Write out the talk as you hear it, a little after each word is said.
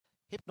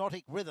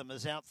Hypnotic Rhythm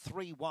is out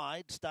 3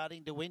 wide,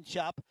 starting to inch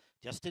up.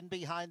 Just in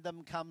behind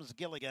them comes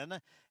Gilligan,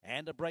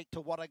 and a break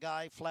to What a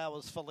Guy,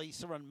 Flowers for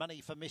Lisa, and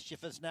Money for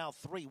Mischief is now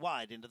 3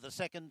 wide into the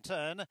second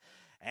turn.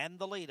 And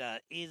the leader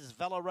is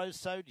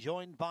Valoroso,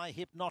 joined by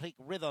Hypnotic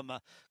Rhythm.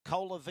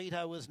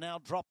 Colavito is now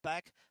dropped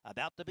back,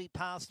 about to be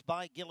passed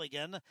by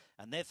Gilligan,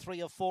 and they're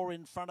 3 or 4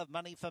 in front of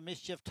Money for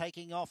Mischief,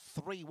 taking off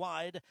 3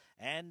 wide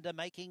and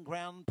making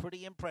ground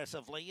pretty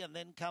impressively. And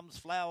then comes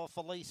Flower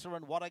for Lisa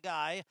and What a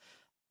Guy.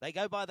 They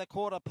go by the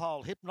quarter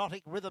pole.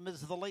 Hypnotic Rhythm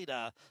is the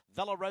leader.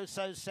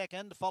 Valoroso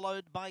second,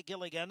 followed by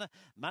Gilligan.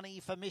 Money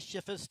for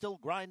Mischief is still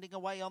grinding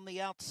away on the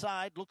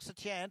outside. Looks a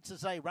chance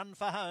as they run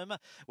for home,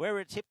 where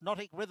it's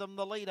Hypnotic Rhythm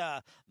the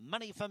leader.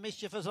 Money for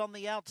Mischief is on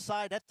the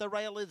outside. At the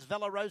rail is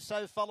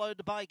Valoroso,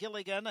 followed by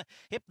Gilligan.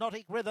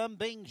 Hypnotic Rhythm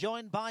being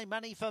joined by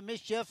Money for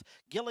Mischief.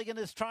 Gilligan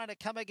is trying to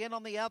come again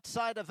on the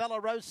outside of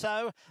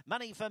Valoroso.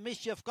 Money for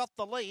Mischief got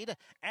the lead,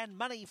 and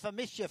Money for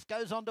Mischief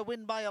goes on to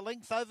win by a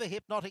length over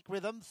Hypnotic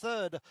Rhythm.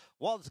 Third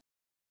was